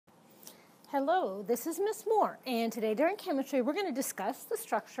Hello, this is Miss Moore, and today during chemistry we're going to discuss the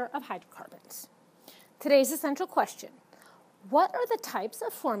structure of hydrocarbons. Today's essential question: what are the types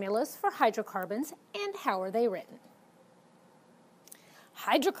of formulas for hydrocarbons and how are they written?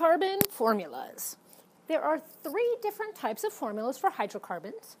 Hydrocarbon formulas. There are three different types of formulas for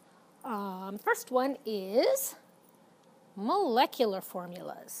hydrocarbons. First one is molecular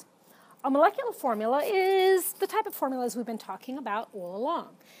formulas. A molecular formula is the type of formulas we've been talking about all along.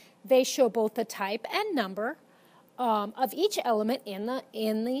 They show both the type and number of each element in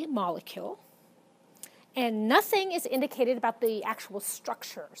the molecule, and nothing is indicated about the actual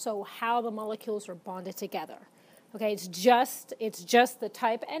structure, so how the molecules are bonded together. Okay, it's just the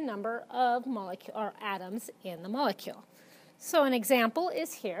type and number of molecule or atoms in the molecule. So an example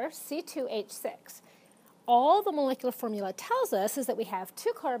is here, C2H6. All the molecular formula tells us is that we have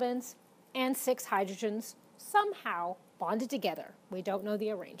 2 carbons and 6 hydrogens somehow bonded together. We don't know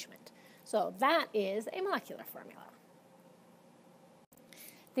the arrangement. So that is a molecular formula.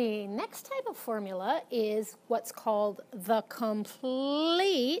 The next type of formula is what's called the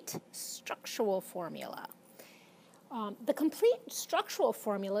complete structural formula. The complete structural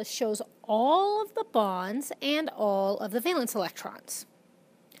formula shows all of the bonds and all of the valence electrons.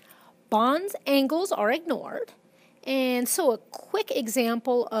 Bonds angles are ignored, and so a quick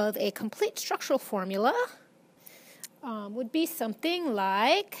example of a complete structural formula would be something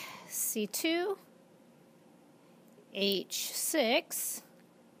like C2H6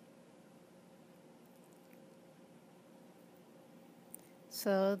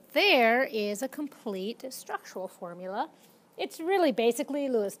 So there is a complete structural formula. It's really basically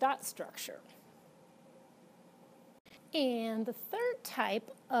Lewis dot structure. And the third type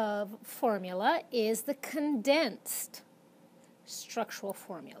of formula is the condensed structural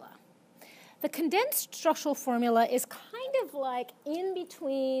formula. The condensed structural formula is kind of like in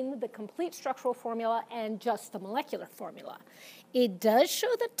between the complete structural formula and just the molecular formula. It does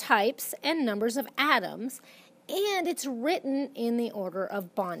show the types and numbers of atoms, and it's written in the order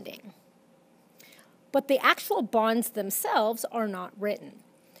of bonding. But the actual bonds themselves are not written.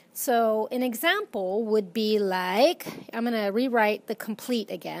 So an example would be like, I'm going to rewrite the complete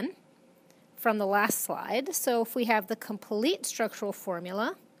again from the last slide. So if we have the complete structural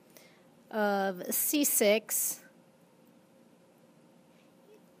formula of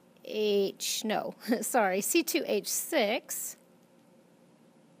C2H6,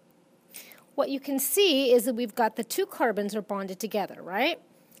 what you can see is that we've got the 2 carbons are bonded together, right?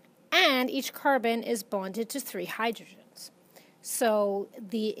 And each carbon is bonded to 3 hydrogens. So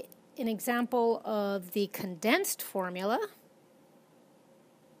an example of the condensed formula,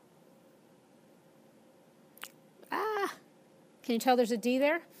 can you tell there's a D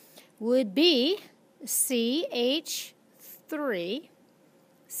there? Would be CH3,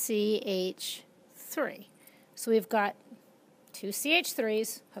 CH3. So we've got 2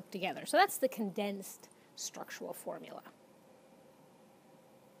 CH3s hooked together. So that's the condensed structural formula.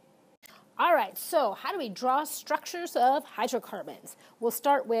 All right, so how do we draw structures of hydrocarbons? We'll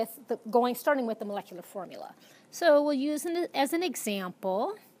start with starting with the molecular formula. So we'll use as an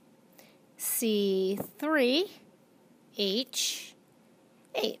example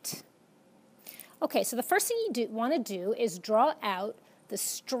C3H8. Okay, so the first thing you want to do is draw out the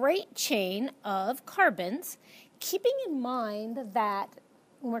straight chain of carbons, keeping in mind that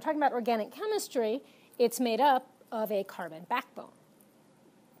when we're talking about organic chemistry, it's made up of a carbon backbone.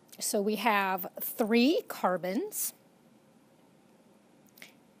 So we have 3 carbons,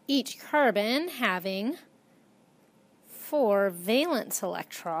 each carbon having 4 valence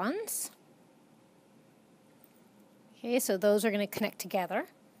electrons. Okay, so those are going to connect together.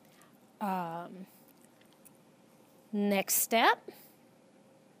 Next step,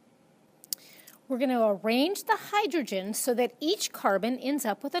 we're going to arrange the hydrogens so that each carbon ends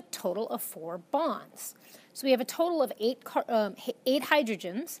up with a total of 4 bonds. So we have a total of 8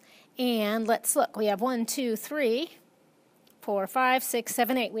 hydrogens, and let's look. We have 1, 2, 3, 4, 5, 6,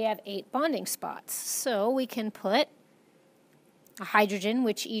 7, 8. We have 8 bonding spots. So we can put a hydrogen,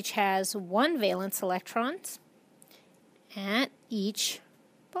 which each has 1 valence electrons, at each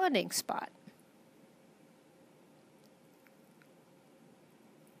bonding spot.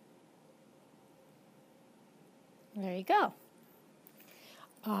 There you go.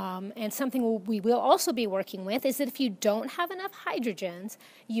 And something we will also be working with is that if you don't have enough hydrogens,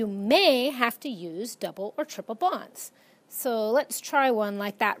 you may have to use double or triple bonds. So let's try one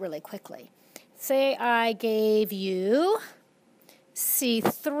like that really quickly. Say I gave you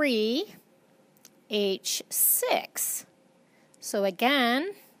C3H6. So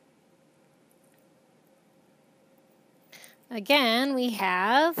again, we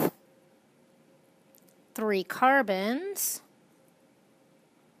have 3 carbons.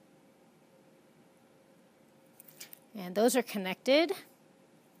 And those are connected.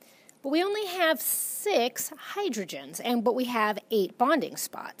 But we only have 6 hydrogens, but we have 8 bonding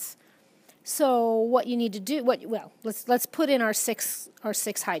spots. So what you need to do, let's put in our six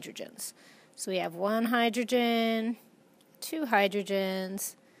hydrogens. So we have 1 hydrogen, 2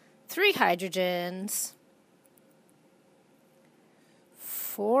 hydrogens, 3 hydrogens,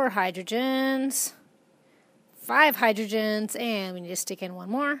 4 hydrogens, 5 hydrogens, and we need to stick in one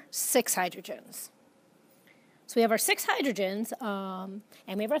more, 6 hydrogens. So we have our 6 hydrogens,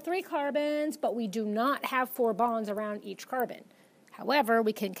 and we have our 3 carbons, but we do not have 4 bonds around each carbon. However,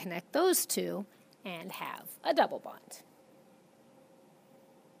 we can connect those two and have a double bond.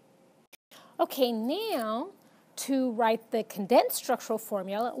 Okay, now to write the condensed structural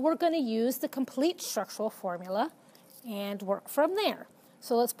formula, we're going to use the complete structural formula and work from there.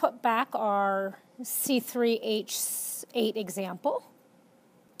 So let's put back our C3H8 example.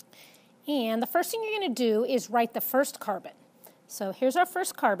 And the first thing you're going to do is write the first carbon. So here's our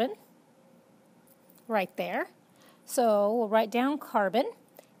first carbon, right there. So we'll write down carbon,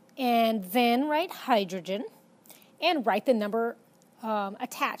 and then write hydrogen, and write the number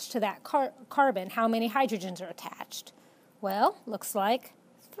attached to that carbon. How many hydrogens are attached? Well, looks like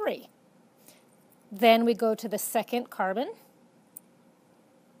 3. Then we go to the second carbon.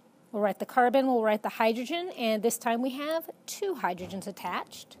 We'll write the carbon, we'll write the hydrogen, and this time we have 2 hydrogens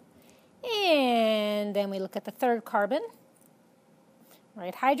attached. And then we look at the third carbon,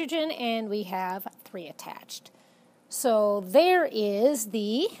 write hydrogen, and we have 3 attached. So there is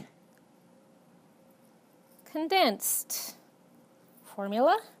the condensed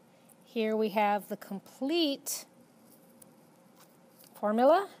formula. Here we have the complete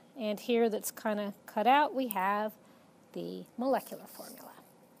formula, and here that's kind of cut out, we have the molecular formula.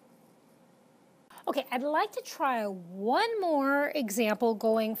 Okay, I'd like to try one more example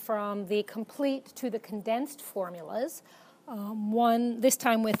going from the complete to the condensed formulas. This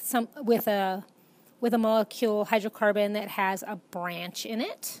time with a molecule hydrocarbon that has a branch in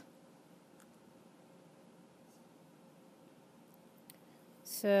it.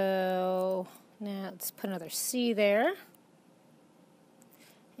 So now let's put another C there.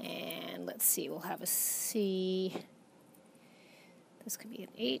 And let's see, we'll have a C. This could be an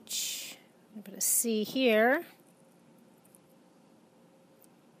H. I'm going to put a C here.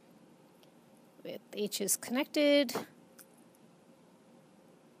 With H's connected.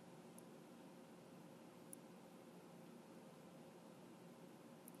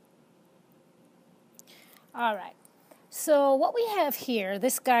 All right, so what we have here,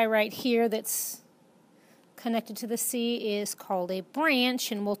 this guy right here that's connected to the C is called a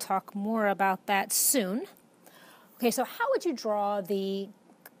branch, and we'll talk more about that soon. Okay, so how would you draw the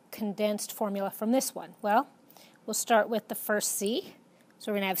condensed formula from this one? Well, we'll start with the first C.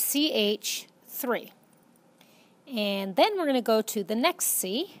 So we're going to have CH3. And then we're going to go to the next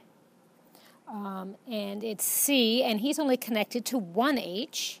C. And it's C, and he's only connected to one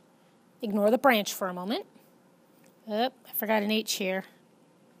H. Ignore the branch for a moment. Oh, I forgot an H here.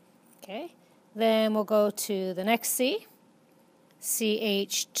 Okay. Then we'll go to the next C,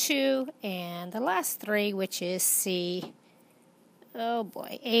 CH2, and the last 3, which is C, oh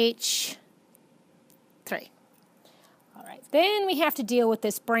boy, H3. All right, then we have to deal with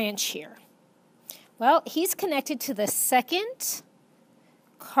this branch here. Well, he's connected to the second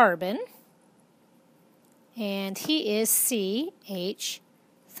carbon, and he is CH3.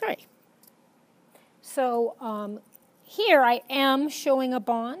 So here I am showing a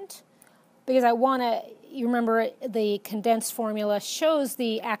bond because I want to, you remember the condensed formula shows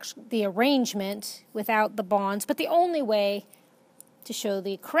the arrangement without the bonds, but the only way to show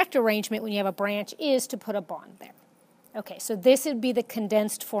the correct arrangement when you have a branch is to put a bond there. Okay, so this would be the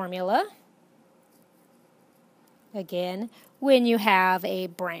condensed formula, again, when you have a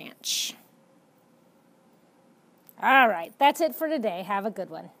branch. All right, that's it for today. Have a good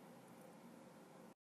one.